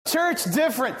Church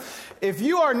different. If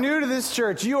you are new to this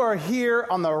church, you are here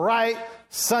on the right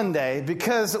Sunday,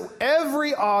 because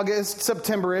every August,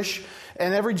 September-ish,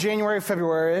 and every January,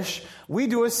 February-ish, we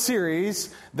do a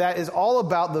series that is all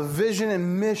about the vision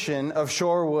and mission of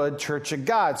Shorewood Church of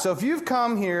God. So if you've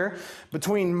come here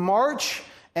between March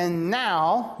and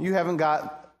now, you haven't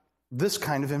got this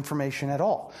kind of information at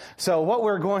all. So what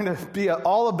we're going to be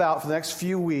all about for the next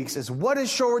few weeks is, what is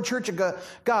Shorewood Church of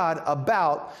God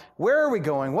about? Where are we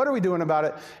going? What are we doing about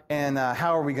it? And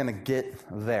how are we going to get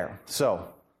there? So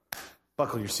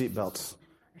buckle your seatbelts.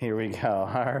 Here we go.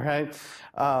 All right.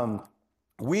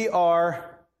 We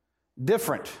are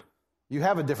different. You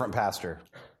have a different pastor.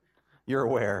 You're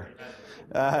aware.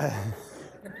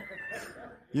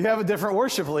 You have a different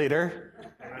worship leader.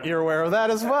 You're aware of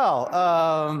that as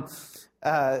well.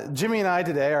 Jimmy and I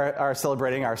today are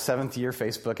celebrating our 7th year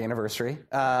Facebook anniversary.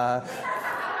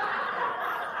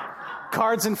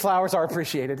 Cards and flowers are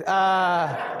appreciated. It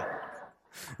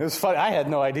was funny. I had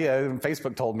no idea.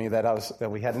 Facebook told me that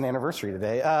we had an anniversary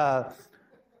today.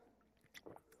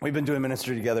 We've been doing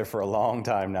ministry together for a long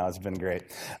time now. It's been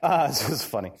great. So it's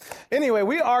funny. Anyway,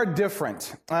 we are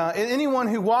different. Anyone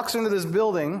who walks into this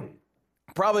building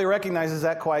probably recognizes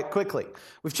that quite quickly.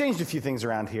 We've changed a few things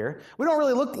around here. We don't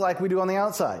really look like we do on the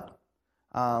outside.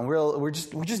 We're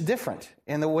just different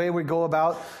in the way we go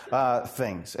about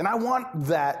things. And I want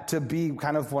that to be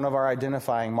kind of one of our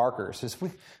identifying markers. This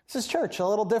is church, a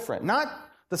little different. Not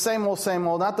the same old,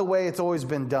 not the way it's always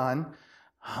been done.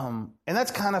 And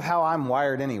that's kind of how I'm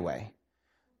wired anyway.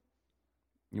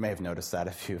 You may have noticed that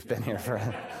if you've been here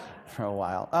for a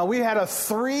while. We had a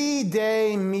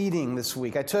 3-day meeting this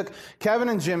week. I took Kevin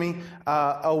and Jimmy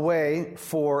away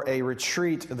for a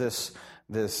retreat this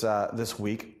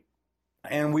week.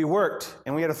 And we worked,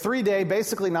 and we had a 3-day,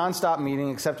 basically nonstop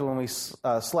meeting, except when we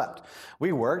slept.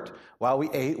 We worked while we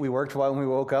ate. We worked while we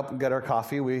woke up and got our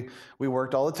coffee. We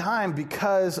worked all the time,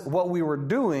 because what we were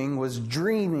doing was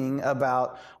dreaming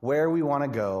about where we want to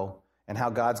go and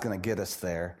how God's going to get us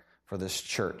there for this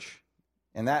church.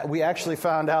 And that we actually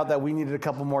found out that we needed a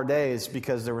couple more days,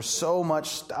 because there was so much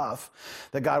stuff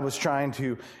that God was trying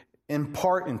to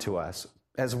impart into us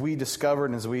as we discovered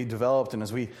and as we developed and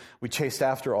as we chased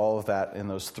after all of that in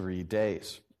those 3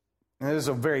 days. And it is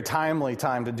a very timely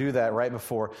time to do that right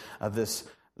before this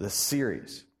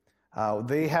series.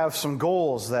 They have some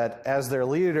goals that, as their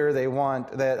leader, they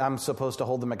want that I'm supposed to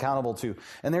hold them accountable to.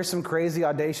 And there's some crazy,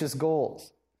 audacious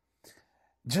goals.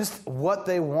 Just what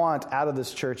they want out of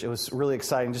this church, it was really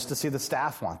exciting just to see the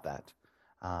staff want that.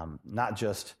 Not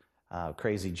just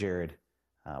crazy Jared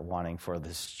wanting for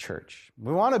this church.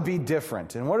 We want to be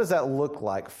different. And what does that look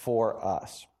like for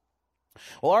us?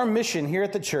 Well, our mission here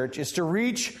at the church is to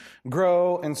reach,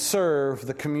 grow, and serve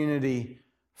the community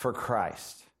for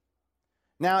Christ.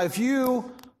 Now, if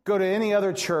you go to any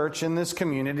other church in this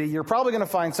community, you're probably going to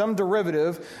find some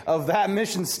derivative of that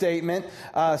mission statement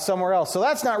somewhere else. So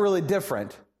that's not really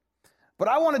different. But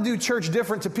I want to do church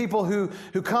different to people who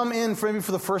come in for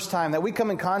the first time, that we come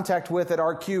in contact with at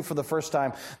RQ for the first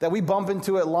time, that we bump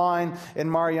into at Line in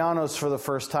Mariano's for the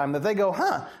first time, that they go,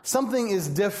 something is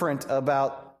different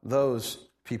about those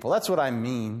people. That's what I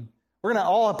mean. We're going to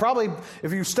all probably,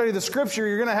 if you study the scripture,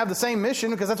 you're going to have the same mission,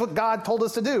 because that's what God told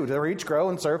us to do, to reach, grow,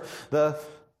 and serve the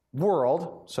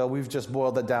world. So we've just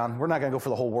boiled that down. We're not going to go for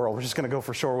the whole world. We're just going to go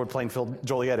for Shorewood, Plainfield,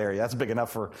 Joliet area. That's big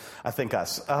enough for, I think,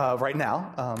 us right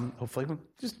now. Hopefully,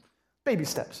 just baby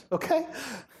steps, okay?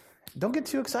 Don't get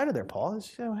too excited there, Paul.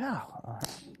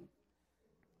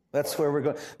 That's where we're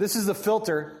going. This is the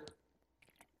filter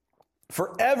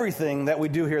for everything that we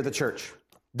do here at the church.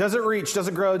 Does it reach? Does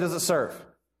it grow? Does it serve?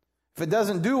 If it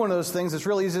doesn't do one of those things, it's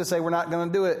really easy to say we're not going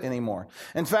to do it anymore.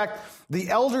 In fact, the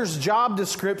elder's job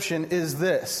description is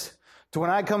this. To when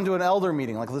I come to an elder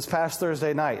meeting, like this past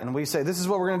Thursday night, and we say, this is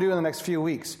what we're going to do in the next few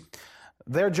weeks.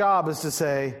 Their job is to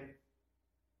say,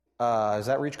 is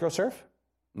that reach, grow, serve?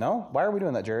 No? Why are we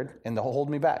doing that, Jared? And to hold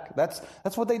me back. That's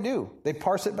what they do. They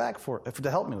parse it back to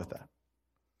help me with that.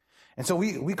 And so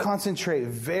we concentrate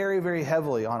very, very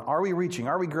heavily on, are we reaching,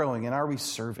 are we growing, and are we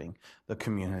serving the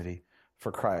community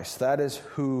for Christ? That is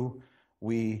who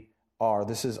we are.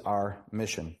 This is our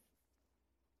mission.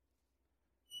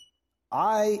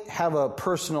 I have a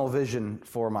personal vision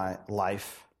for my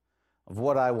life of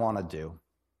what I want to do.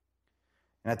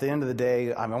 And at the end of the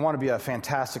day, I want to be a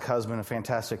fantastic husband, a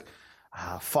fantastic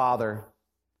father.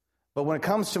 But when it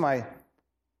comes to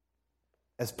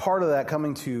as part of that,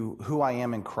 coming to who I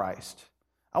am in Christ,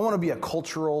 I want to be a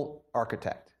cultural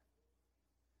architect.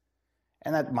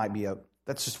 And that might be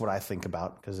that's just what I think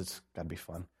about, because it's got to be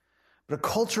fun. But a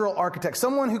cultural architect,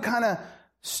 someone who kind of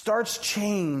starts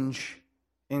change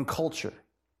in culture.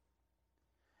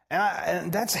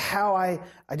 And that's how I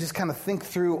just kind of think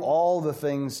through all the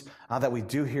things that we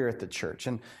do here at the church.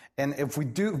 And if we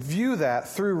do view that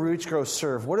through Reach, Grow,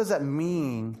 Serve, what does that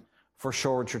mean for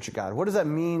Shorewood Church of God? What does that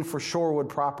mean for Shorewood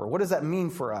proper? What does that mean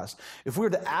for us? If we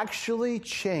were to actually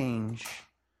change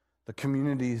the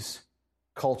community's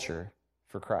culture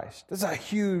for Christ. This is a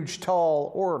huge,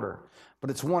 tall order, but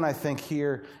it's one I think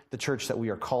here, the church, that we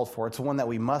are called for. It's one that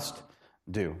we must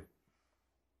do.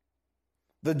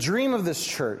 The dream of this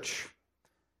church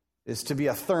is to be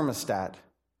a thermostat,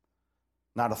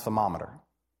 not a thermometer.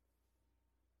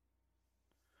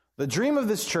 The dream of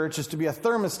this church is to be a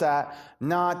thermostat,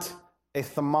 not a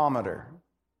thermometer.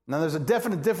 Now, there's a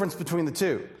definite difference between the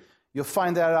two. You'll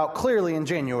find that out clearly in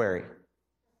January.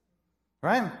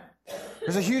 Right?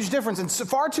 There's a huge difference. And so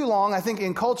far too long, I think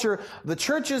in culture, the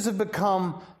churches have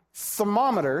become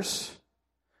thermometers.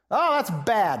 Oh, that's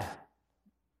bad.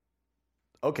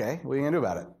 Okay, what are you going to do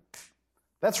about it?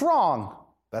 That's wrong.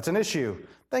 That's an issue.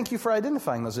 Thank you for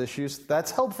identifying those issues.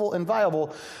 That's helpful and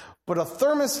viable. But a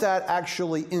thermostat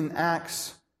actually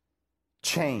enacts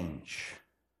change.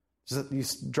 You're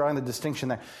drawing the distinction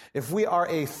there. If we are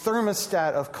a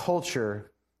thermostat of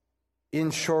culture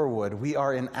in Shorewood, we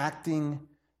are enacting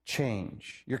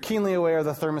change. You're keenly aware of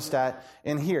the thermostat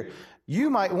in here. You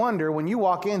might wonder when you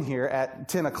walk in here at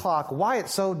 10 o'clock why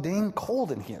it's so dang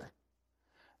cold in here.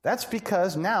 That's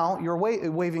because now you're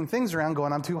waving things around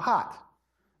going, I'm too hot,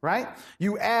 right?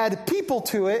 You add people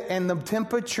to it and the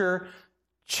temperature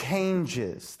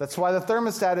changes. That's why the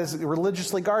thermostat is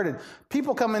religiously guarded.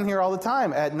 People come in here all the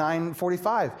time at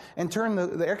 9:45 and turn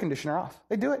the air conditioner off.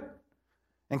 They do it.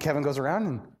 And Kevin goes around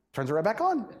and turns it right back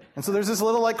on. And so there's this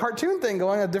little cartoon thing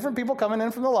going of different people coming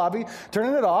in from the lobby,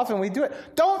 turning it off, and we do it.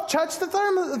 Don't touch the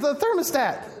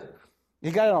thermostat.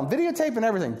 You got it on videotape and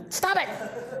everything. Stop it.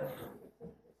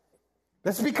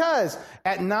 That's because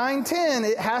at 9:10,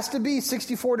 it has to be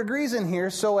 64 degrees in here,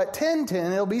 so at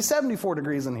 10:10, it'll be 74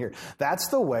 degrees in here. That's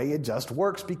the way it just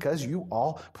works because you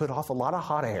all put off a lot of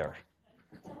hot air.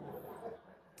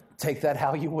 Take that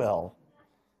how you will.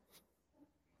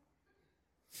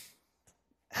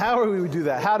 How do we do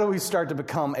that? How do we start to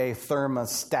become a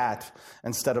thermostat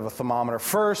instead of a thermometer?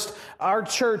 First, our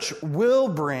church will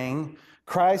bring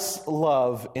Christ's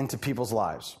love into people's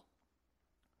lives.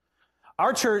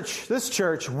 Our church, this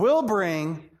church, will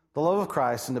bring the love of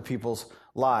Christ into people's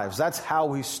lives. That's how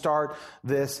we start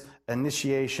this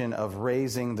initiation of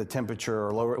raising the temperature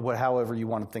or lower, however you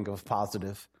want to think of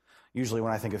positive. Usually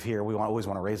when I think of here, we always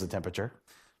want to raise the temperature.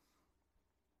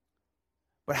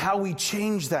 But how we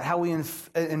change that, how we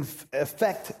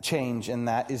affect change in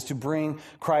that is to bring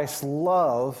Christ's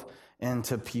love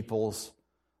into people's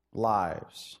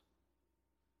lives.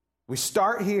 We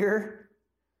start here.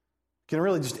 Can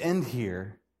really just end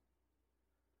here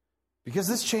because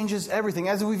this changes everything.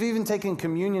 As we've even taken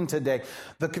communion today,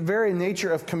 the very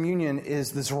nature of communion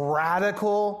is this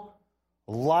radical,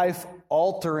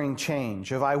 life-altering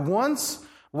change. If I once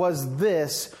was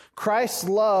this, Christ's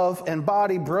love and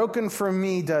body broken for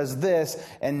me does this,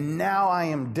 and now I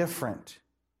am different.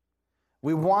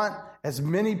 We want as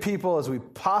many people as we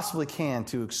possibly can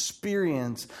to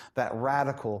experience that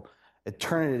radical,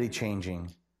 eternity-changing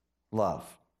love.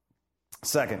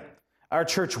 Second, our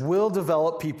church will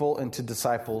develop people into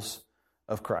disciples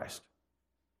of Christ.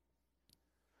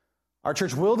 Our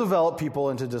church will develop people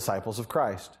into disciples of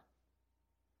Christ.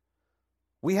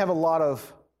 We have a lot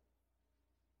of,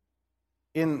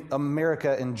 in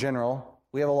America in general,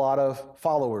 we have a lot of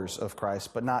followers of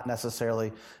Christ, but not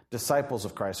necessarily disciples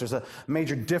of Christ. There's a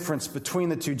major difference between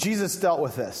the two. Jesus dealt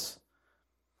with this.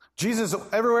 Jesus,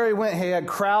 everywhere he went, he had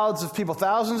crowds of people,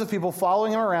 thousands of people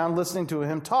following him around, listening to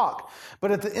him talk.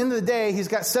 But at the end of the day, he's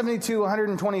got 72,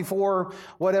 124,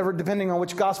 whatever, depending on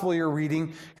which gospel you're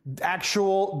reading,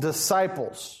 actual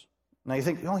disciples. Now you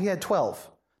think, he had 12.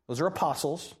 Those are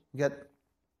apostles. You got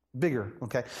bigger,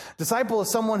 okay? Disciple is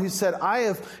someone who said, I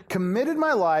have committed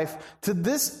my life to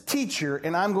this teacher,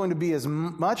 and I'm going to be as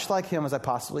much like him as I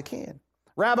possibly can.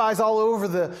 Rabbis all over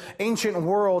the ancient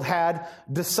world had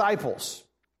disciples.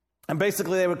 And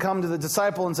basically, they would come to the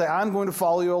disciple and say, I'm going to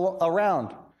follow you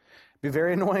around. It'd be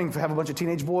very annoying to have a bunch of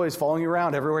teenage boys following you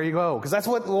around everywhere you go, because that's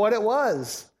what it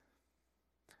was.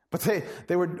 But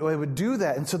they would do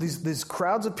that. And so these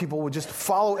crowds of people would just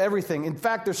follow everything. In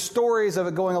fact, there's stories of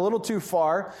it going a little too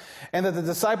far, and that the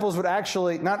disciples would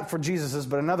actually, not for Jesus's,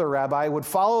 but another rabbi, would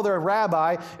follow their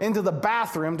rabbi into the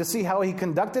bathroom to see how he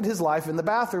conducted his life in the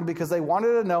bathroom, because they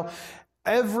wanted to know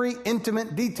every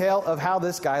intimate detail of how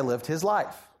this guy lived his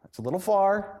life. It's a little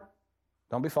far.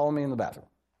 Don't be following me in the bathroom.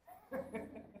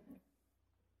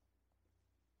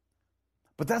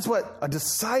 But that's what a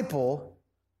disciple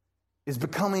is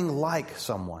becoming like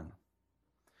someone.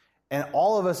 And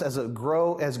all of us as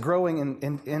growing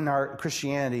in our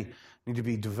Christianity need to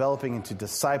be developing into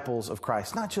disciples of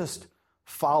Christ, not just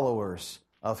followers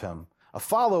of him. A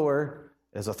follower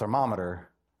is a thermometer.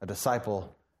 A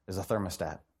disciple is a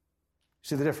thermostat.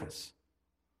 See the difference?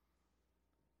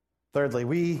 Thirdly,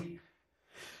 we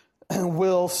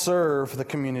will serve the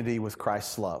community with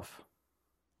Christ's love.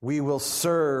 We will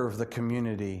serve the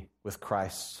community with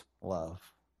Christ's love.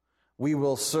 We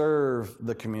will serve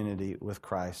the community with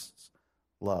Christ's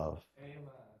love. Amen.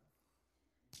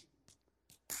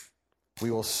 We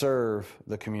will serve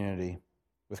the community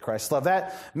with Christ's love.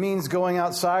 That means going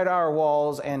outside our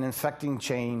walls and infecting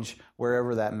change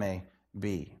wherever that may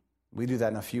be. We do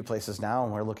that in a few places now,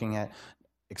 and we're looking at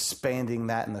expanding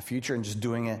that in the future and just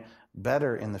doing it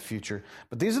better in the future.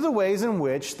 But these are the ways in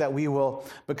which that we will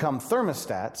become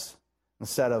thermostats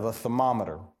instead of a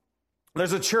thermometer.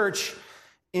 There's a church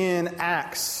in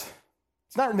Acts.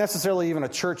 It's not necessarily even a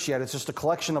church yet. It's just a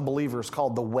collection of believers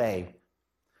called the Way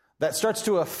that starts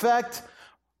to affect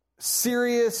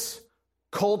serious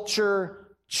culture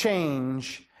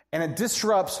change, and it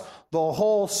disrupts the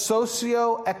whole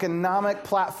socio-economic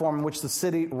platform which the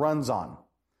city runs on.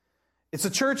 It's a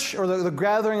church, or the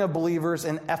gathering of believers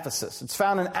in Ephesus. It's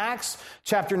found in Acts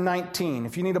chapter 19.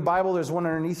 If you need a Bible, there's one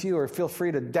underneath you, or feel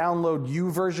free to download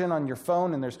YouVersion on your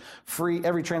phone, and there's free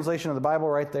every translation of the Bible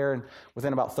right there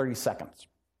within about 30 seconds.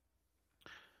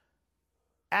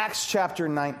 Acts chapter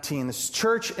 19, this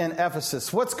church in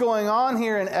Ephesus. What's going on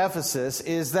here in Ephesus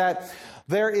is that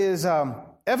there is...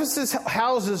 Ephesus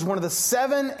houses one of the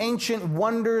 7 ancient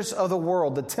wonders of the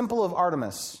world, the Temple of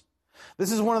Artemis.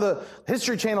 This is one of the,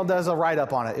 History Channel does a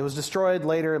write-up on it. It was destroyed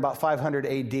later, about 500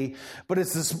 AD. But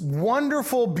it's this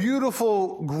wonderful,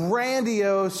 beautiful,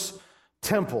 grandiose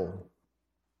temple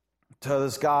to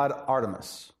this god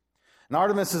Artemis. And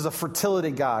Artemis is a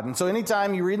fertility god. And so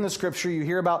anytime you read in the scripture, you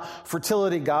hear about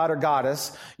fertility god or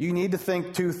goddess, you need to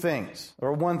think 2 things.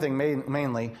 Or one thing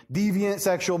mainly, deviant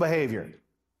sexual behavior,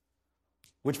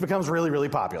 which becomes really, really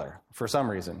popular for some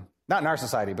reason. Not in our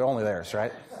society, but only theirs,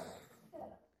 right?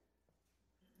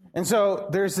 And so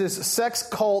there's this sex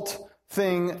cult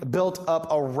thing built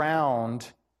up around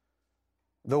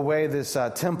the way this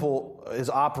temple is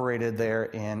operated there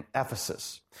in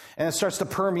Ephesus. And it starts to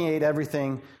permeate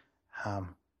everything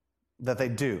that they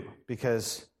do.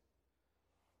 Because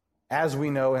as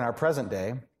we know in our present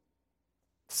day,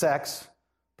 sex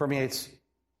permeates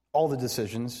all the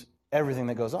decisions, everything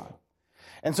that goes on.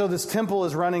 And so this temple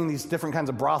is running these different kinds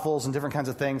of brothels and different kinds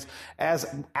of things as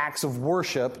acts of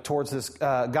worship towards this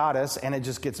goddess, and it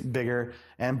just gets bigger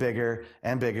and bigger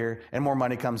and bigger, and more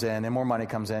money comes in and more money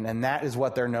comes in, and that is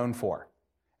what they're known for.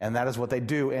 And that is what they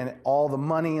do, and all the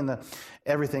money and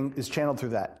everything is channeled through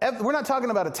that. We're not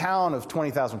talking about a town of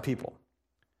 20,000 people.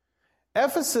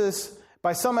 Ephesus,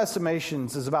 by some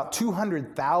estimations, is about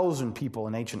 200,000 people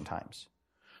in ancient times.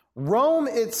 Rome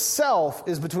itself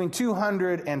is between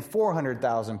 200 and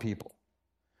 400,000 people.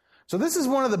 So this is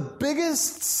one of the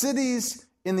biggest cities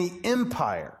in the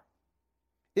empire.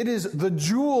 It is the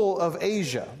jewel of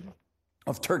Asia,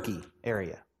 of Turkey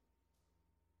area.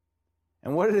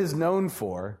 And what it is known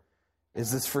for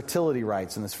is this fertility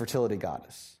rites and this fertility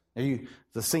goddess.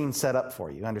 The scene set up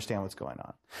for you. You understand what's going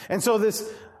on. And so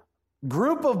this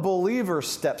group of believers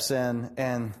steps in,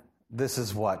 and this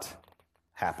is what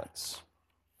happens.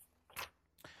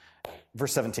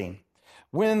 Verse 17.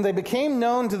 When they became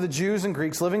known to the Jews and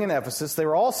Greeks living in Ephesus, they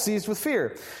were all seized with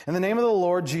fear, and the name of the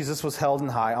Lord Jesus was held in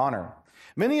high honor.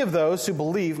 Many of those who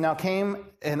believed now came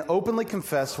and openly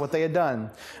confessed what they had done.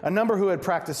 A number who had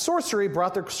practiced sorcery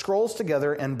brought their scrolls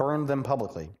together and burned them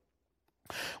publicly.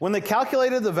 When they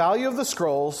calculated the value of the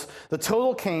scrolls, the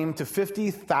total came to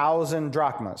 50,000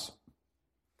 drachmas.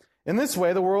 In this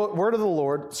way, the word of the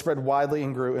Lord spread widely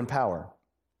and grew in power.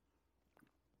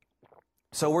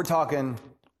 So we're talking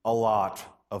a lot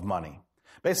of money.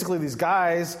 Basically, these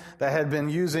guys that had been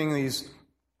using these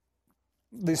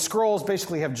scrolls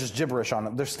basically have just gibberish on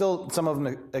them. There's still, some of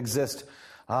them exist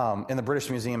in the British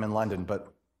Museum in London,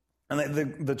 and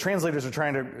the translators are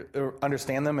trying to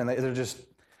understand them, and they're just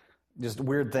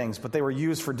weird things. But they were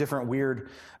used for different weird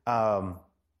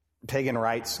pagan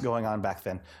rites going on back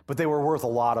then. But they were worth a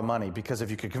lot of money, because if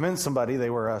you could convince somebody they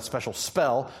were a special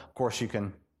spell, of course you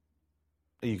can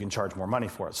charge more money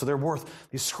for it. So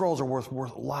these scrolls are worth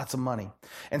lots of money.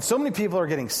 And so many people are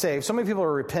getting saved. So many people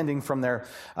are repenting from their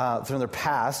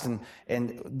past and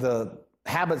the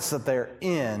habits that they're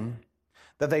in,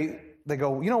 that they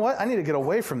go, you know what? I need to get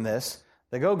away from this.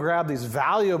 They go grab these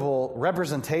valuable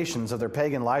representations of their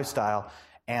pagan lifestyle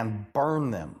and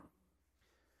burn them.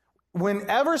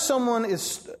 Whenever someone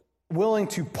is willing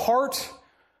to part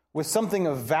with something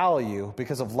of value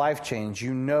because of life change,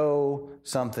 you know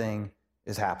something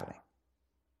is happening.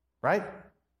 Right?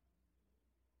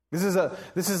 This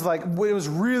is like, it was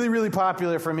really, really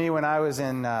popular for me when I was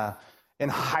in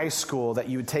high school, that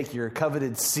you would take your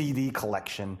coveted CD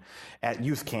collection at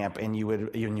youth camp and you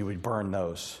would burn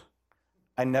those.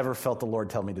 I never felt the Lord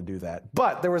tell me to do that,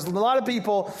 but there was a lot of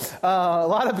people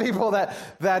that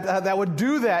would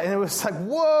do that, and it was like,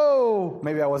 whoa!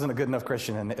 Maybe I wasn't a good enough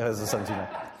Christian as a 17-year-old.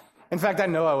 In fact, I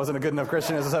know I wasn't a good enough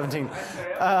Christian as a 17.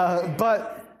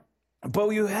 But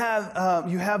you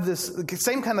have this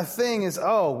same kind of thing as,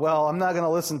 oh, well, I'm not going to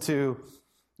listen to,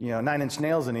 9 Inch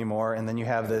Nails anymore, and then you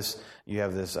have this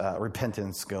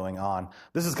repentance going on.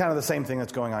 This is kind of the same thing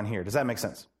that's going on here. Does that make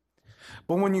sense?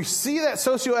 But when you see that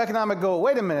socioeconomic go,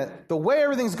 wait a minute, the way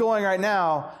everything's going right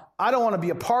now, I don't want to be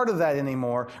a part of that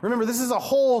anymore. Remember, this is a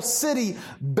whole city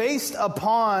based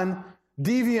upon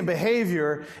deviant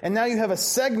behavior, and now you have a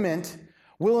segment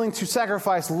willing to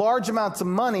sacrifice large amounts of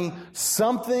money.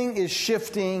 Something is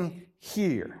shifting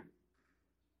here.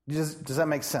 Does that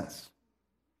make sense?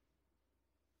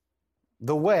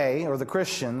 The way, or the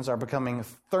Christians, are becoming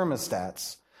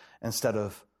thermostats instead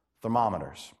of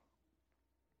thermometers.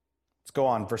 Let's go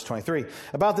on, verse 23.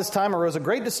 About this time arose a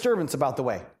great disturbance about the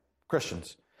way,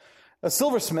 Christians. A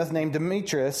silversmith named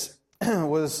Demetrius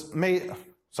who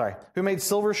made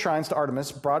silver shrines to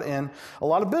Artemis, brought in a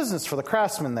lot of business for the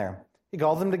craftsmen there. He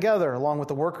called them together along with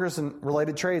the workers and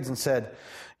related trades and said,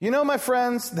 my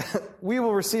friends, we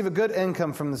will receive a good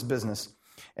income from this business.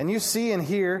 And you see and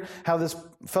hear how this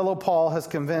fellow Paul has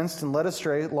convinced and led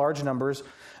astray large numbers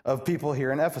of people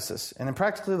here in Ephesus and in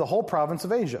practically the whole province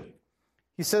of Asia.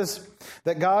 He says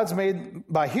that gods made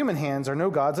by human hands are no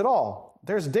gods at all.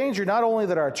 There's danger not only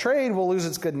that our trade will lose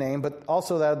its good name, but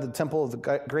also that of the temple of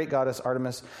the great goddess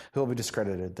Artemis, who will be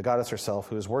discredited. The goddess herself,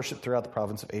 who is worshipped throughout the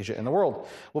province of Asia and the world,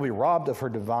 will be robbed of her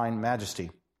divine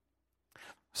majesty.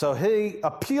 So he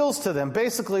appeals to them.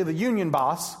 Basically, the union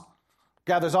boss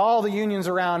gathers all the unions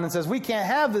around and says, we can't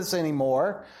have this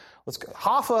anymore.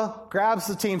 Hoffa grabs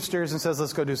the Teamsters and says,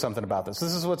 let's go do something about this.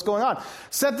 This is what's going on.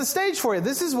 Set the stage for you.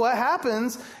 This is what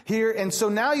happens here. And so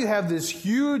now you have this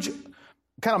huge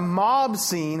kind of mob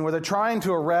scene where they're trying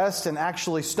to arrest and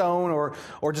actually stone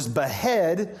or just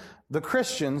behead the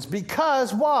Christians.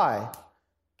 Because why?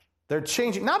 They're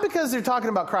changing. Not because they're talking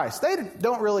about Christ. They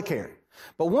don't really care.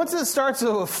 But once it starts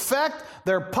to affect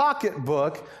their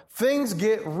pocketbook, things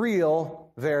get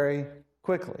real very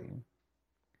quickly.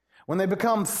 When they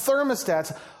become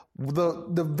thermostats,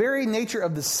 the very nature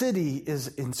of the city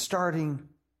is starting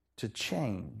to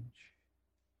change.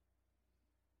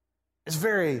 It's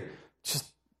very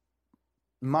just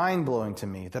mind-blowing to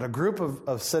me that a group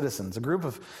of citizens, a group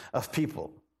of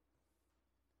people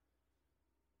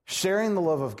sharing the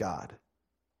love of God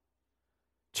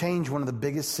change one of the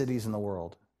biggest cities in the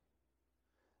world.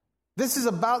 This is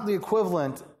about the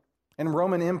equivalent in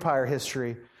Roman Empire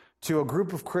history to a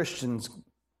group of Christians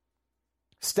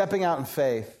stepping out in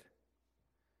faith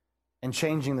and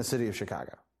changing the city of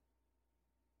Chicago.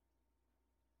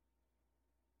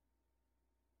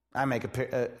 I make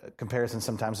a comparison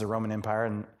sometimes to the Roman Empire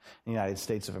and the United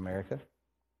States of America.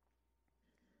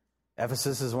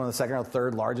 Ephesus is one of the second or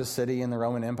third largest city in the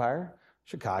Roman Empire.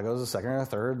 Chicago is the second or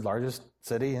third largest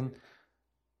city in the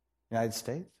United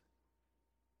States.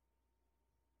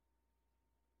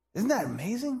 Isn't that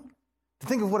amazing? To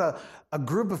think of what a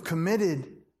group of committed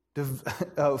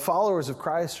followers of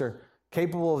Christ are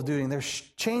capable of doing. They're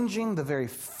changing the very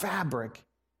fabric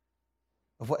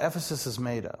of what Ephesus is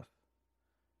made of.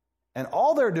 And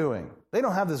all they're doing, they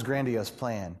don't have this grandiose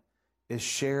plan, is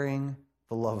sharing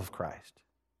the love of Christ.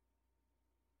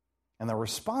 And the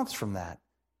response from that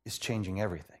is changing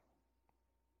everything.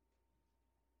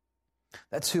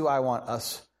 That's who I want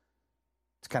us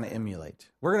to kind of emulate.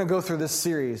 We're going to go through this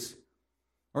series.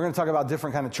 We're going to talk about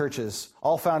different kind of churches,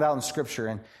 all found out in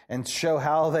Scripture, and show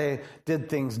how they did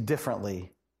things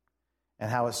differently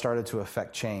and how it started to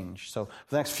affect change. So for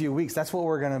the next few weeks, that's what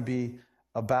we're going to be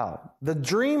about. The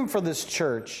dream for this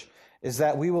church is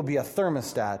that we will be a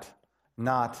thermostat,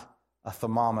 not a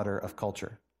thermometer of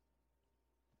culture.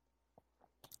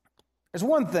 There's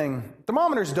one thing,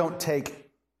 thermometers don't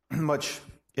take much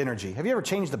energy. Have you ever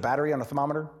changed the battery on a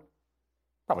thermometer?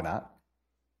 Probably not.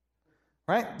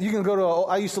 Right? You can go to,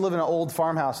 I used to live in an old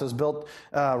farmhouse that was built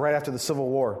right after the Civil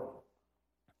War.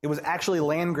 It was actually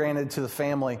land granted to the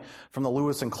family from the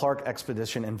Lewis and Clark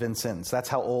expedition in Vincennes. That's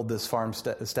how old this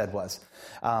farmstead was.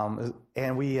 And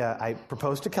I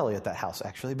proposed to Kelly at that house,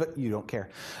 actually, but you don't care.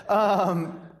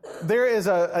 There is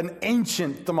an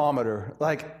ancient thermometer,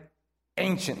 like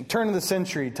ancient, turn of the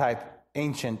century type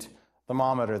ancient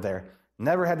thermometer there.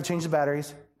 Never had to change the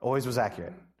batteries. Always was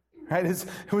accurate. Right?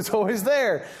 It was always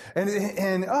there.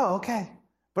 And oh, okay.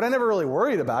 But I never really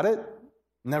worried about it.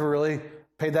 Never really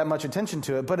paid that much attention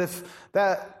to it. But if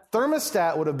that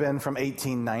thermostat would have been from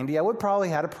 1890, I would probably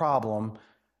had a problem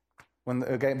when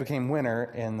it became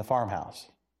winter in the farmhouse.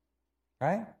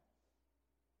 Right?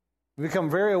 You become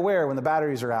very aware when the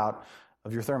batteries are out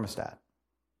of your thermostat.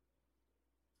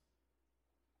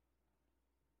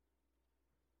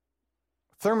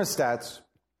 Thermostats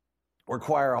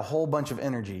require a whole bunch of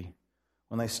energy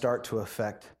when they start to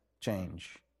affect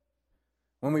change.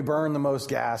 When we burn the most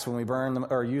gas, when we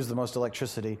or use the most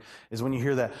electricity, is when you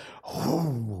hear that,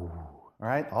 whoo,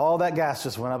 right? All that gas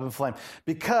just went up in flame.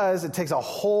 Because it takes a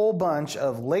whole bunch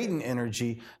of latent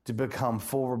energy to become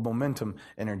forward momentum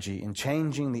energy in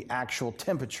changing the actual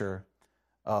temperature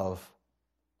of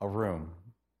a room.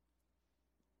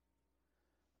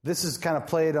 This is kind of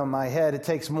played on my head. It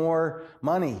takes more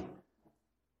money.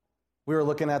 We were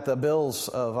looking at the bills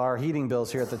of our heating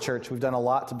bills here at the church. We've done a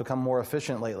lot to become more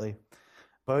efficient lately.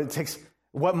 But it takes,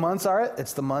 what months are it?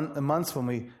 It's the months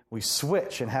when we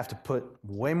switch and have to put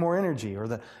way more energy, or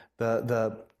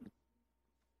the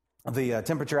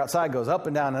temperature outside goes up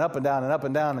and down and up and down and up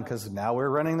and down, because now we're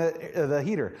running the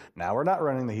heater. Now we're not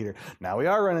running the heater. Now we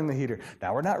are running the heater.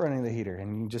 Now we're not running the heater.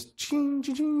 And you just ching,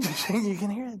 ching, ching, ching, you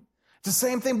can hear it. It's the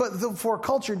same thing, but for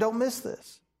culture, don't miss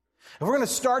this. If we're going to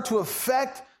start to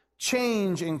affect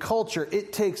change in culture,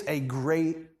 it takes a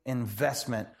great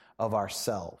investment of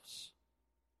ourselves.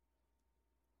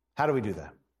 How do we do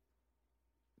that?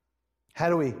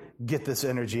 How do we get this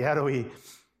energy? How do we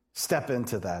step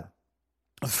into that?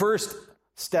 The first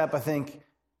step, I think,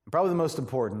 probably the most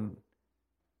important,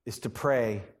 is to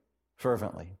pray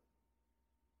fervently.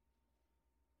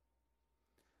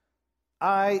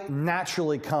 I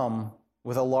naturally come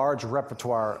with a large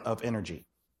repertoire of energy.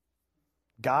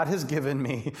 God has given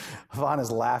me, Yvonne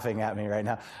is laughing at me right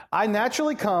now. I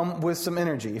naturally come with some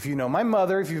energy. If you know my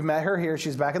mother, if you've met her here,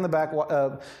 she's back in the back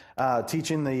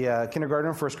teaching the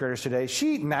kindergarten and first graders today.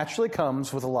 She naturally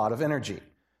comes with a lot of energy.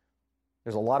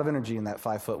 There's a lot of energy in that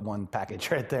 5'1"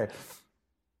 package right there.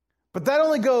 But that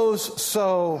only goes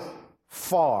so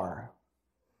far.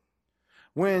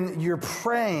 When you're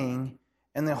praying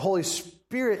and the Holy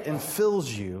Spirit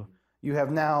infills you, you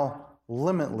have now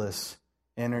limitless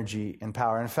energy and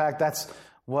power. In fact, that's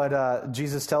what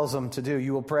Jesus tells them to do.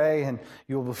 You will pray and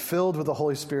you will be filled with the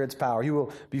Holy Spirit's power. You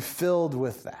will be filled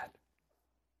with that.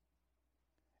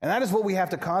 And that is what we have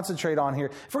to concentrate on here.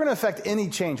 If we're going to affect any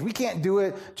change, we can't do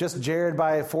it just Jared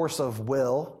by a force of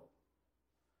will,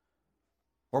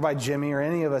 or by Jimmy or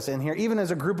any of us in here, even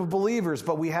as a group of believers,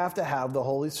 but we have to have the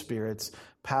Holy Spirit's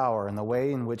power. And the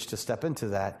way in which to step into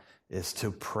that is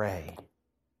to pray.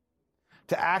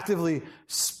 To actively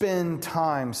spend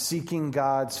time seeking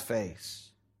God's face,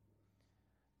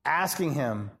 asking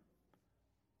Him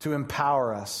to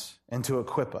empower us and to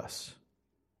equip us.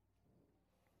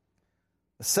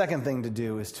 The second thing to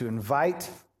do is to invite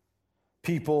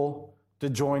people to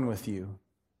join with you.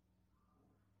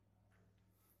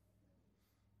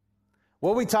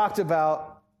 What we talked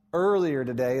about earlier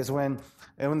today is when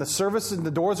the service and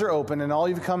the doors are open and all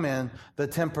you've come in, the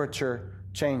temperature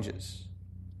changes.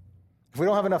 If we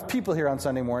don't have enough people here on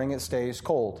Sunday morning, it stays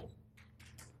cold,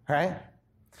 right?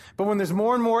 But when there's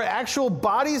more and more actual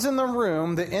bodies in the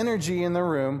room, the energy in the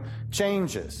room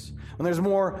changes. When there's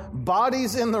more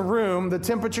bodies in the room, the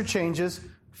temperature changes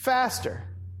faster.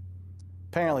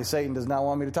 Apparently, Satan does not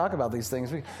want me to talk about these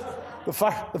things. The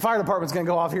fire department's going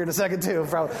to go off here in a second, too.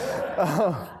 Probably.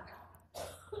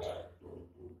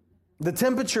 The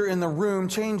temperature in the room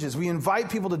changes. We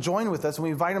invite people to join with us, and we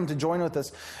invite them to join with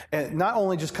us, not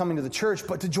only just coming to the church,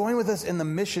 but to join with us in the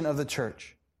mission of the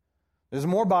church. There's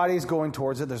more bodies going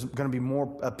towards it. There's going to be more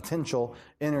potential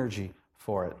energy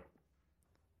for it.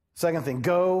 Third thing,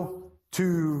 go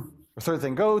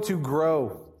to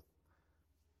grow.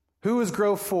 Who is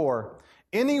grow for?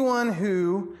 Anyone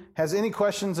who has any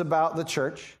questions about the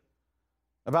church,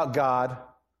 about God,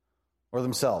 or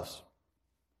themselves.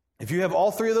 If you have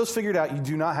all three of those figured out, you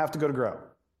do not have to go to grow.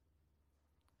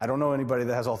 I don't know anybody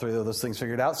that has all three of those things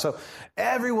figured out, so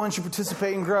everyone should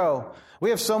participate in grow. We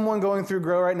have someone going through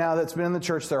grow right now that's been in the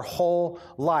church their whole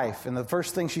life, and the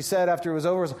first thing she said after it was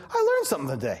over was, I learned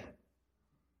something today.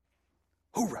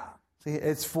 Hoorah. See,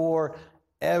 it's for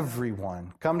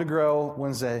everyone. Come to Grow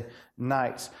Wednesday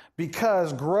nights,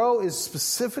 because Grow is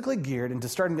specifically geared into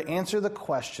starting to answer the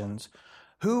questions,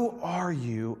 who are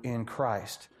you in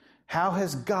Christ? How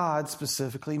has God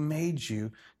specifically made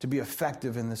you to be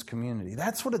effective in this community?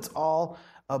 That's what it's all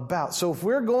about. So if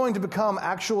we're going to become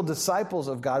actual disciples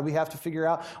of God, we have to figure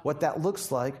out what that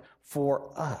looks like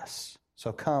for us.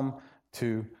 So come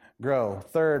to grow.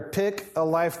 Third, pick a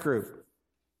life group.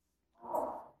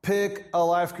 Pick a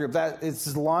life group. That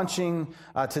it's launching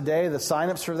today. The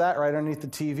signups for that right underneath the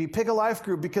TV. Pick a life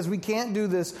group, because we can't do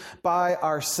this by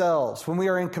ourselves. When we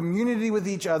are in community with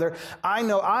each other, I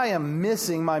know I am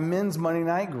missing my men's Monday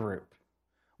night group.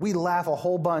 We laugh a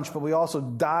whole bunch, but we also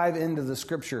dive into the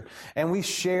scripture and we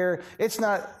share.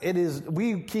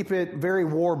 We keep it very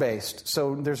war-based.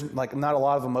 So there's not a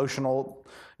lot of emotional,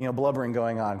 blubbering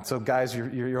going on. So guys,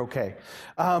 you're okay.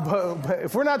 But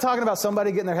if we're not talking about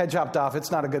somebody getting their head chopped off, it's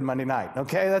not a good Monday night.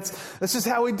 Okay. That's just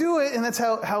how we do it. And that's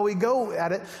how we go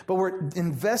at it. But we're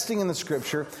investing in the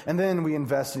scripture, and then we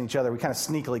invest in each other. We kind of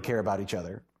sneakily care about each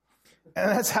other. And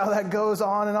that's how that goes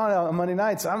on and on Monday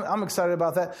nights. I'm excited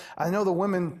about that. I know the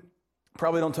women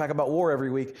probably don't talk about war every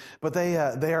week, but they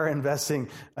are investing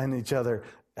in each other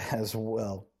as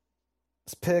well.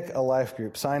 Let's pick a life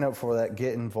group, sign up for that,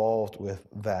 get involved with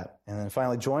that. And then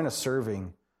finally, join a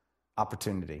serving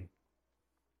opportunity.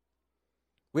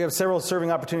 We have several serving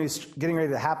opportunities getting ready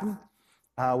to happen.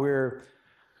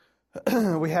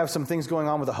 We have some things going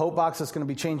on with the Hope Box that's going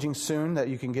to be changing soon that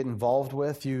you can get involved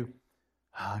with. We're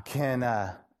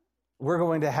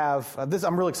going to have this.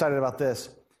 I'm really excited about this.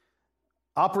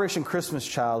 Operation Christmas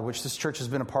Child, which this church has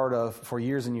been a part of for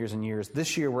years and years and years.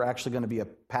 This year, we're actually going to be a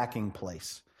packing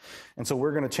place. And so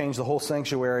we're going to change the whole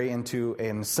sanctuary into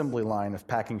an assembly line of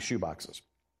packing shoeboxes.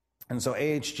 And so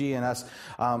AHG and us,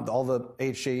 all the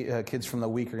AHG kids from the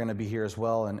week are going to be here as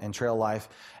well, and Trail Life.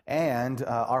 And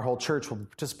our whole church will be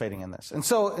participating in this. And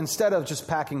so instead of just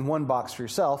packing one box for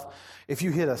yourself, if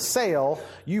you hit a sale,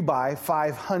 you buy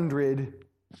 500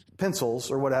 pencils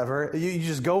or whatever. You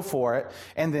just go for it.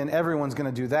 And then everyone's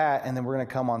going to do that. And then we're going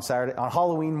to come on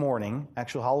Halloween morning,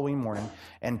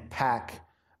 and pack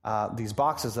these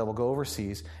boxes that will go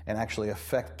overseas and actually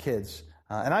affect kids.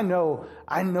 And I know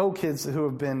kids who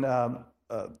have been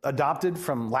adopted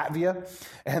from Latvia,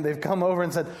 and they've come over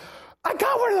and said, I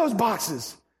got one of those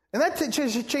boxes. And that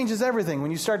changes everything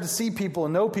when you start to see people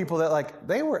and know people that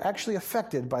they were actually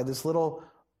affected by this little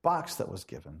box that was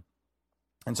given.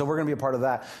 And so we're going to be a part of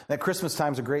that. That Christmas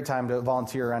time is a great time to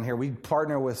volunteer around here. We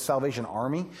partner with Salvation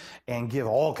Army and give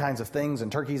all kinds of things and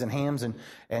turkeys and hams and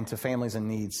to families in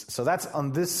needs. So that's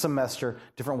on this semester,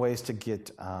 different ways to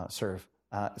get serve.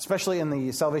 Especially in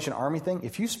the Salvation Army thing.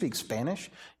 If you speak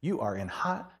Spanish, you are in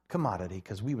hot commodity,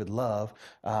 because we would love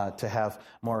to have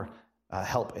more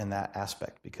help in that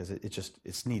aspect, because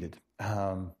it's needed.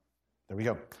 There we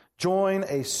go. Join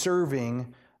a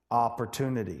serving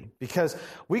opportunity, because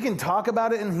we can talk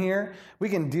about it in here, we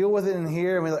can deal with it in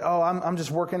here, and we're like, oh, I'm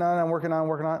just working on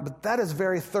it. But that is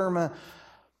very thermometer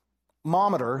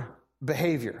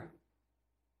behavior.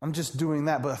 I'm just doing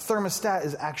that. But a thermostat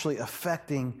is actually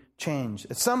affecting change.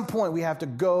 At some point, we have to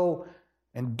go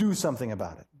and do something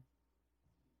about it.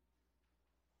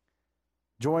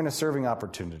 Join a serving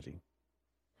opportunity.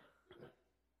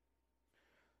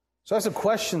 So I have some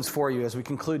questions for you as we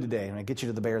conclude today, and I get you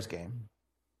to the Bears game.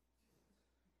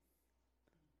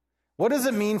 What does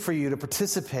it mean for you to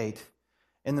participate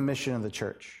in the mission of the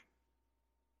church?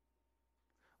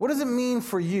 What does it mean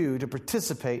for you to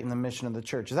participate in the mission of the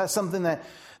church? Is that something that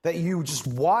you just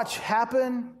watch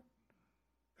happen?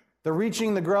 The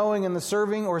reaching, the growing, and the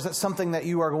serving? Or is that something that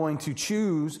you are going to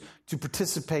choose to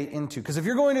participate into? Because if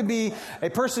you're going to be a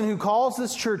person who calls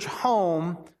this church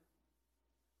home,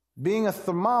 being a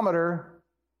thermometer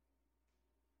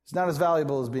is not as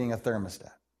valuable as being a thermostat.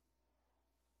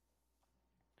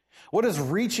 What does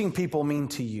reaching people mean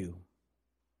to you?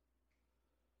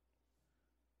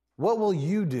 What will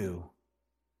you do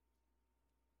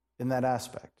in that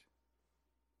aspect?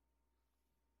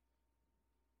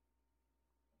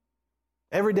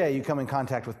 Every day you come in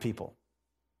contact with people,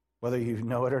 whether you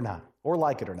know it or not, or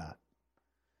like it or not.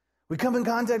 We come in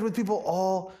contact with people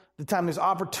all the time. There's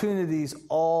opportunities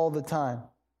all the time.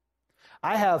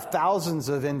 I have thousands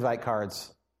of invite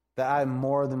cards that I'm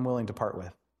more than willing to part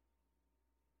with.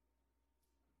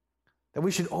 That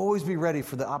we should always be ready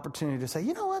for the opportunity to say,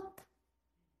 you know what? You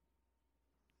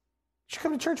should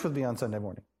come to church with me on Sunday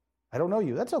morning. I don't know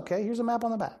you. That's okay. Here's a map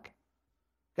on the back.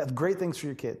 Got great things for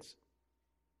your kids.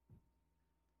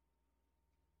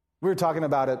 We were talking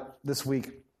about it this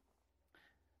week.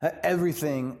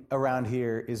 Everything around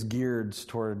here is geared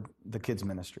toward the kids'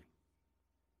 ministry.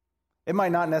 It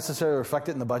might not necessarily reflect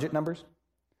it in the budget numbers,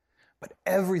 but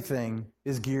everything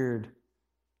is geared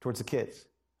towards the kids.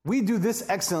 We do this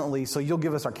excellently, so you'll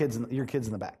give us your kids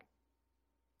in the back,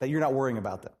 that you're not worrying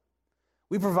about them.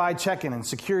 We provide check-in and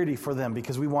security for them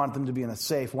because we want them to be in a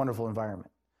safe, wonderful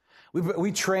environment.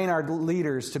 We train our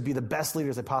leaders to be the best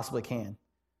leaders they possibly can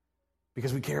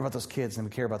because we care about those kids and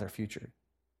we care about their future.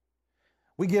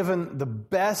 We give them the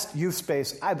best youth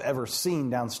space I've ever seen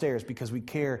downstairs because we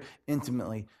care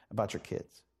intimately about your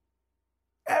kids.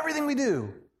 Everything we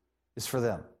do is for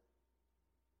them.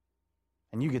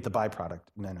 And you get the byproduct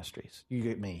ministries. You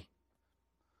get me.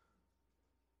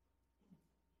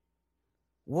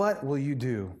 What will you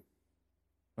do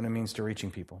when it means to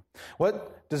reaching people?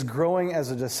 What does growing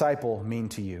as a disciple mean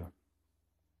to you?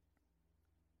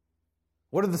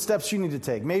 What are the steps you need to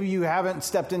take? Maybe you haven't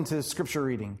stepped into scripture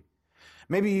reading.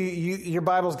 Maybe your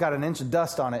Bible's got an inch of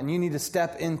dust on it, and you need to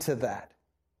step into that.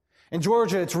 In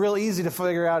Georgia, it's real easy to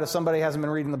figure out if somebody hasn't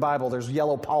been reading the Bible. There's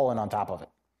yellow pollen on top of it.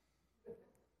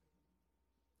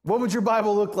 What would your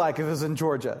Bible look like if it was in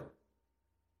Georgia?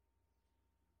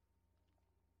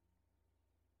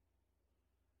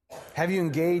 Have you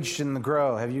engaged in the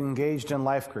Grow? Have you engaged in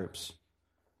life groups?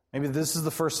 Maybe this is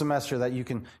the first semester that you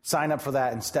can sign up for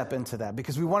that and step into that,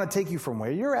 because we want to take you from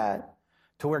where you're at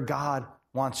to where God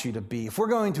wants you to be. If we're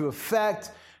going to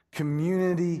affect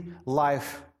community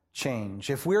life change,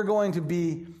 if we're going to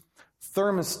be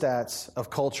thermostats of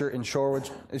culture in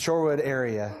Shorewood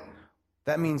area,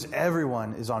 that means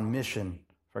everyone is on mission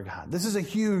for God. This is a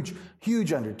huge,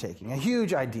 huge undertaking, a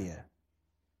huge idea.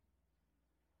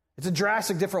 It's a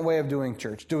drastic different way of doing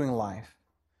church, doing life.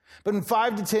 But in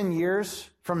 5 to 10 years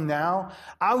from now,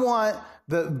 I want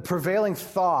the prevailing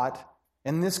thought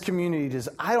in this community is,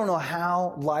 I don't know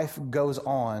how life goes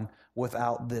on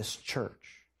without this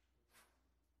church.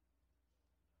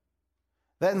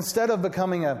 That instead of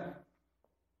becoming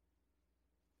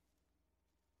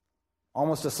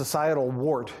almost a societal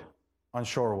wart on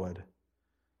Shorewood,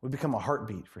 we become a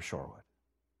heartbeat for Shorewood.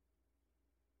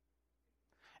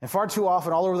 And far too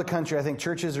often, all over the country, I think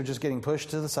churches are just getting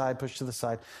pushed to the side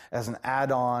as an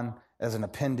add-on, as an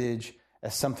appendage,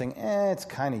 as something, it's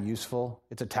kind of useful.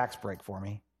 It's a tax break for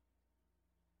me.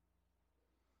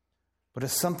 But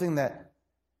it's something that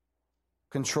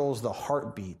controls the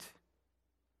heartbeat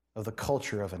of the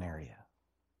culture of an area.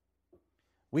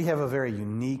 We have a very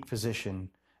unique position.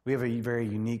 We have a very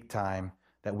unique time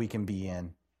that we can be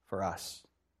in for us.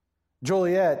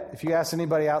 Joliet, if you ask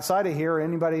anybody outside of here or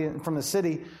anybody from the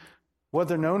city, what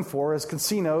they're known for is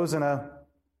casinos and a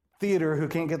theater who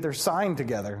can't get their sign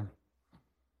together.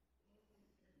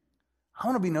 I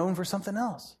want to be known for something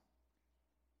else.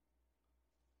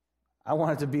 I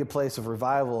want it to be a place of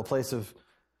revival, a place of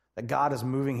that God is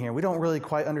moving here. We don't really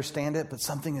quite understand it, but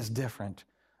something is different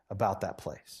about that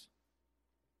place.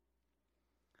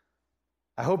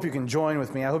 I hope you can join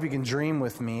with me. I hope you can dream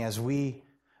with me as we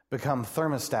become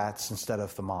thermostats instead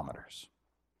of thermometers.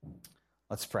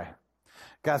 Let's pray.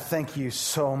 God, thank you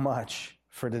so much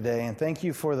for today, and thank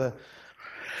you for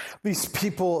these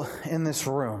people in this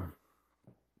room.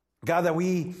 God, that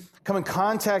we come in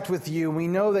contact with you, and we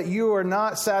know that you are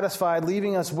not satisfied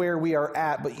leaving us where we are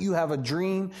at, but you have a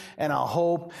dream and a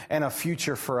hope and a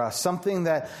future for us, something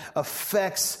that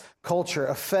affects culture,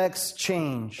 affects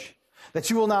change. That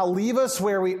you will not leave us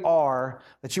where we are,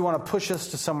 that you want to push us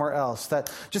to somewhere else, that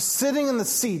just sitting in the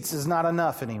seats is not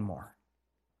enough anymore.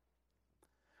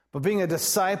 But being a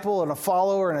disciple and a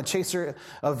follower and a chaser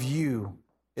of you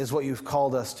is what you've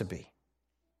called us to be.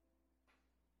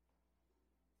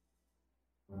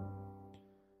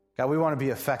 God, we want to be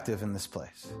effective in this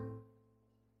place.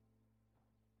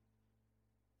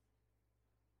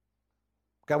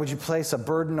 God, would you place a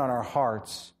burden on our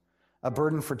hearts, a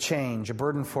burden for change, a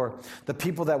burden for the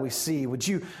people that we see? Would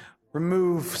you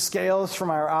remove scales from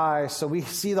our eyes so we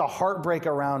see the heartbreak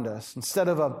around us? Instead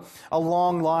of a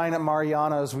long line at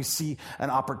Mariano's, we see an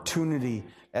opportunity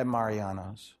at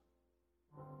Mariano's.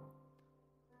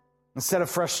 Instead of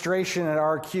frustration at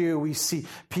RQ, we see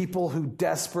people who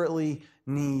desperately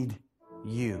need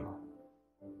you.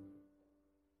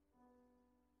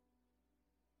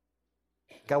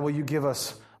 God, will you give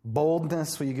us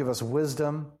boldness? Will you give us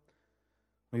wisdom?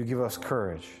 Will you give us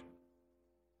courage?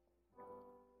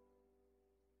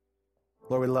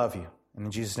 Lord, we love you. And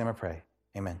in Jesus' name I pray.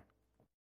 Amen.